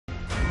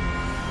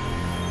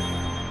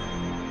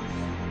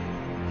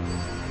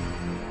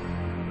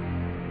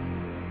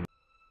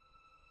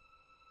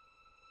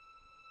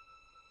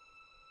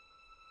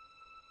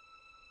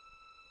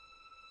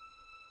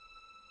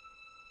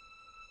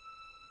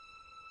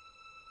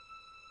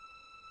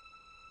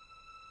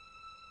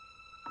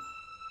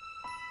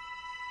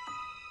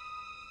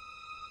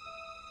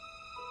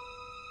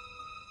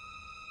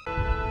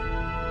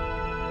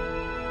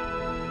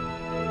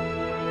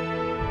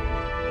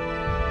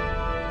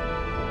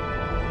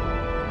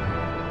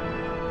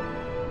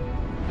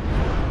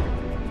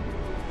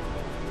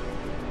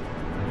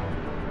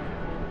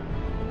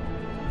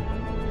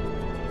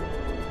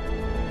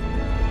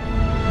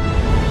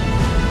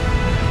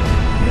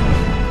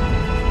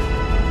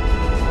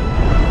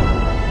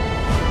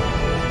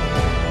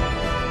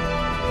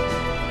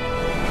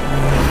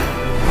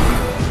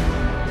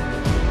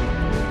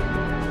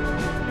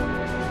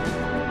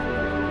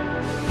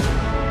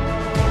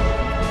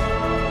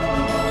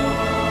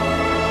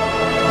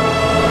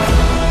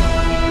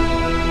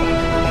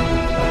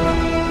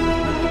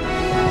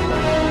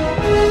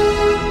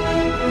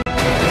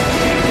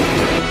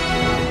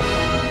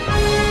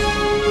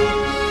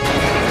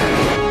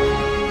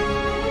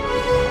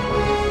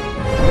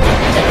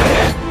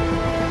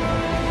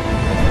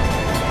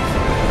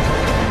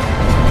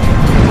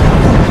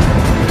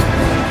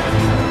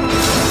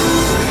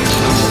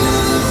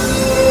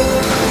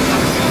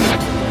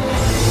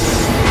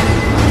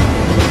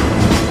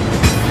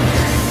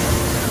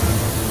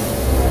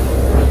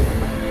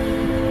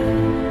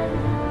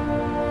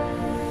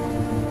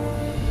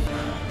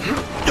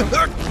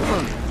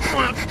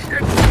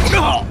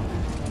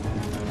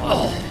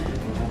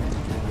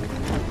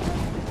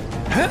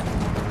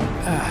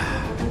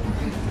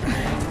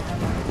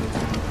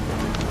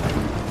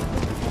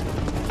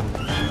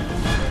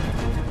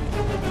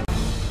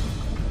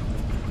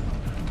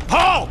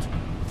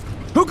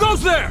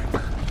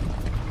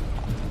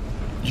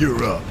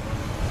You're up.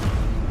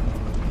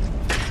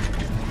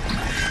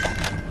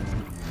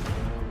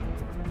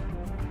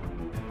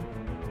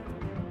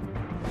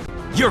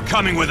 You're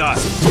coming with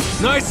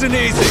us! Nice and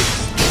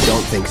easy!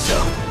 Don't think so.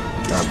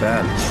 Not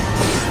bad.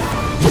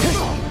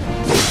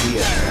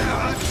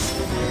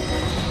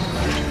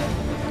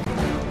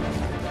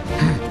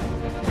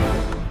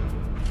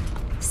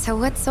 So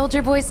what's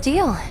Soldier Boy's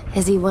deal?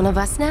 Is he one of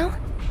us now?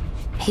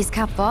 He's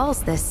got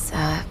balls, this,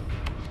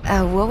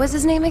 what was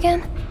his name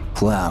again?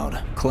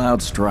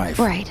 Cloud Strife.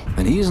 Right.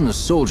 And he isn't a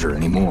soldier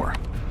anymore.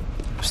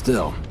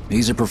 Still,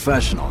 he's a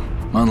professional,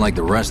 unlike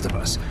the rest of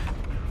us.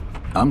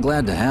 I'm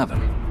glad to have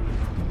him.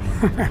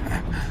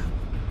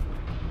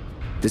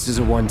 This is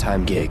a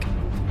one-time gig.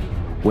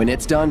 When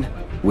it's done,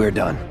 we're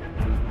done.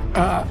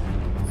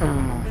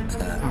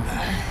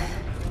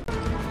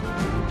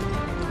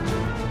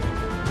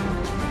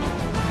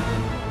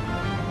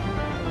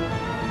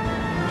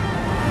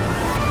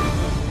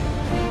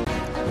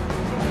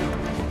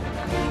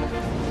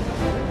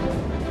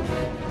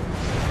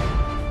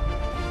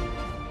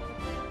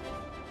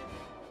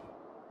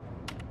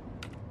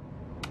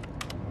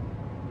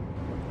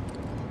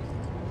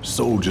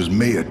 Soldiers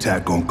may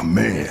attack on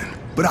command,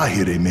 but I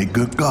hear they make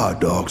good guard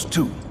dogs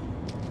too.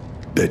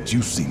 Bet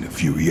you've seen a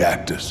few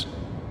reactors.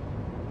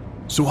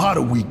 So how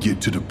do we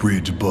get to the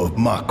bridge above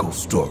Mako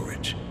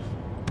storage?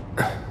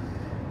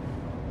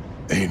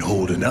 Ain't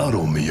holding out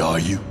on me, are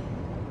you?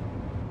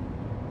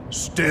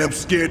 Stamp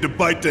scared to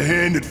bite the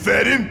hand that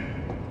fed him?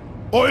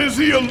 Or is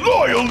he a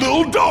loyal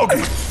little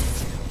doggy?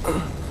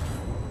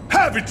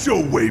 Have it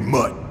your way,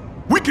 Mutt.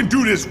 We can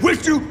do this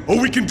with you, or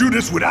we can do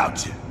this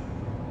without you.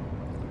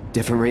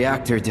 Different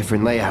reactor,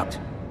 different layout.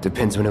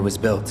 Depends when it was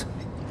built.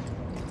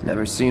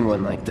 Never seen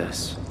one like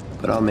this,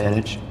 but I'll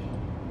manage.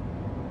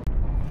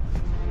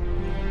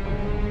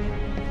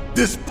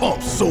 This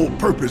pump's sole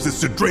purpose is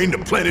to drain the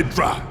planet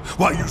dry.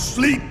 While you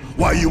sleep,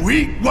 while you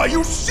eat, while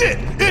you shit,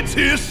 it's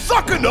here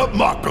sucking up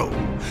Mako.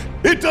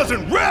 It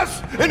doesn't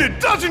rest, and it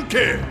doesn't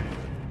care.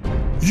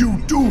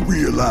 You do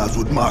realize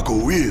what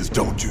Mako is,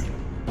 don't you?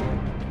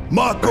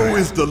 Mako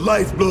is the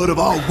lifeblood of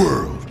our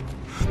world.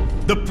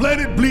 The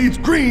planet bleeds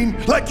green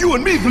like you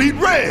and me bleed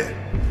red.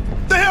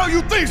 The hell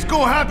you think's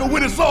gonna happen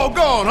when it's all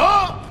gone,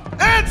 huh?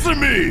 Answer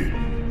me!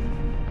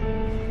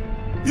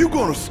 You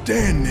gonna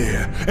stand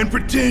there and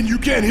pretend you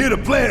can't hear the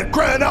planet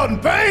crying out in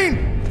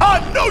pain?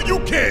 I know you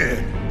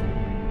can!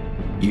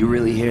 You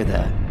really hear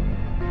that?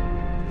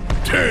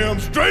 Damn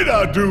straight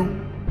I do!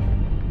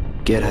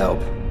 Get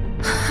help.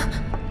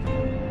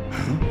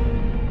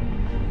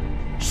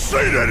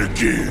 Say that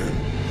again!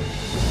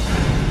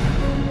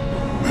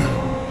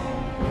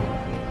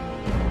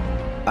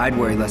 I'd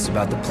worry less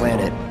about the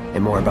planet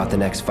and more about the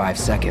next 5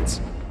 seconds.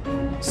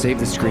 Save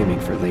the screaming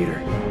for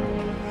later.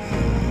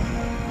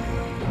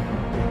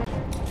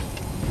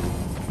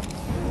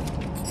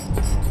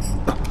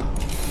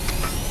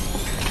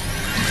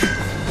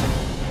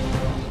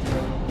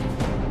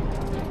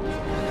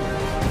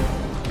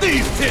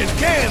 These tin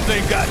cans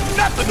ain't got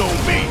nothing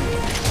on me!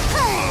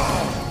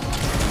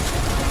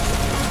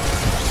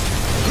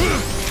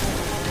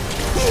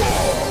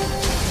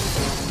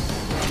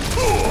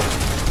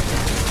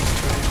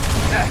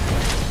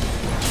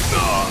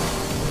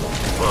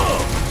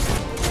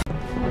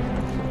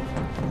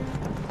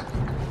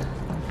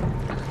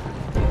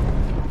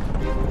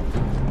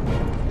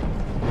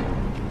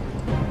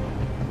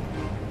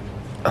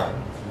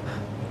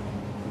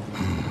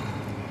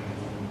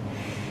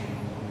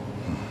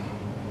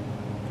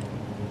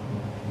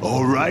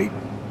 All right,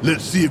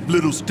 let's see if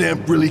Little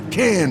Stamp really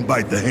can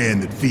bite the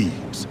hand that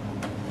feeds.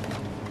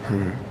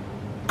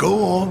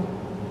 Go on,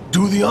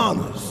 do the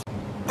honors.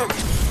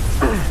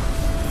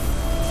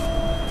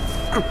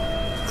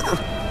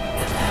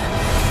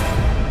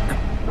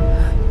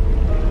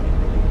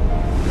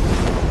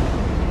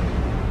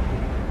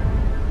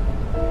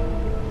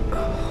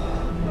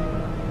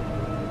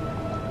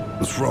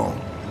 What's wrong?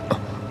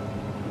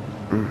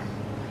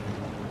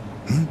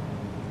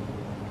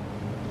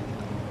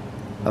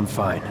 I'm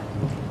fine.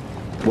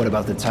 What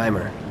about the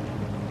timer?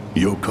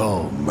 Your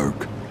call,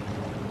 Merc.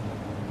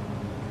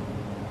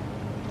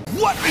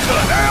 What in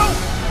the hell?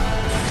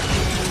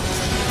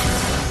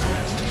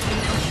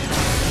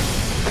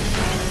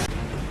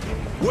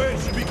 Where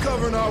should be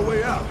covering our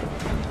way out?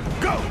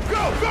 Go,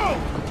 go, go!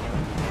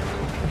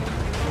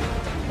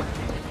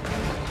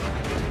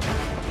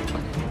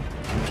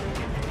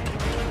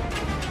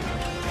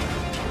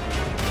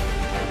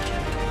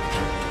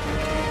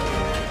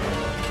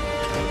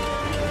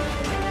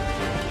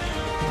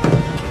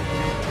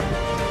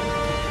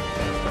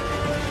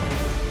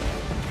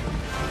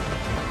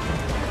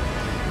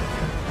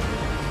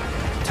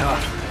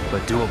 Tough,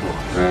 but doable.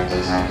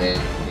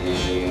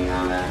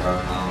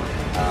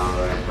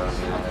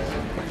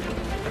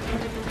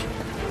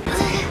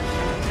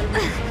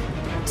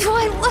 Do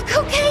I look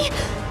okay?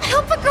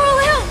 Help a girl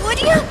out, would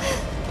you?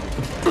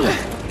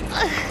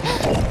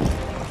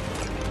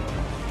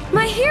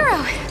 My hero!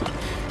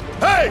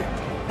 Hey!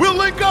 We'll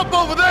link up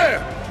over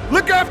there!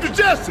 Look after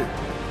Jesse!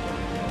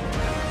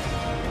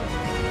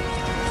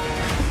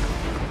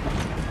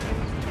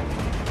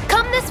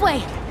 way!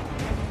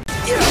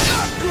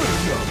 Not good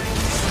enough.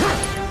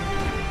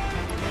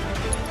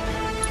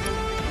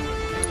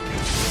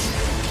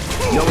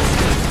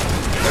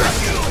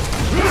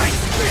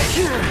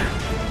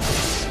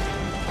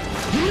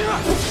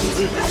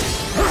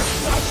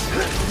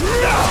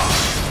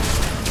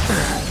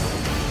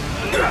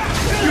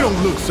 You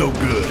don't look so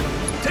good.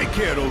 Take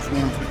care of those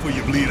wounds before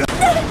you bleed out.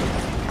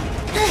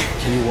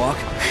 Can you walk?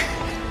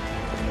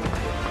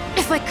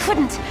 If I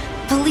couldn't,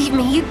 believe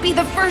me, you'd be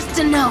the first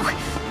to know.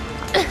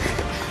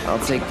 I'll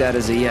take that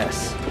as a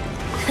yes.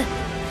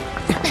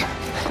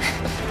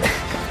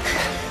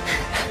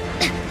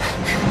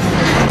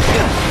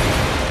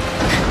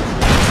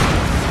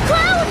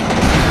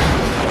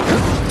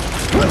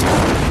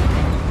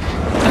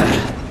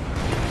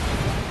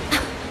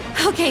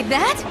 Okay,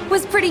 that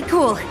was pretty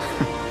cool.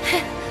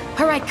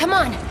 All right, come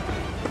on.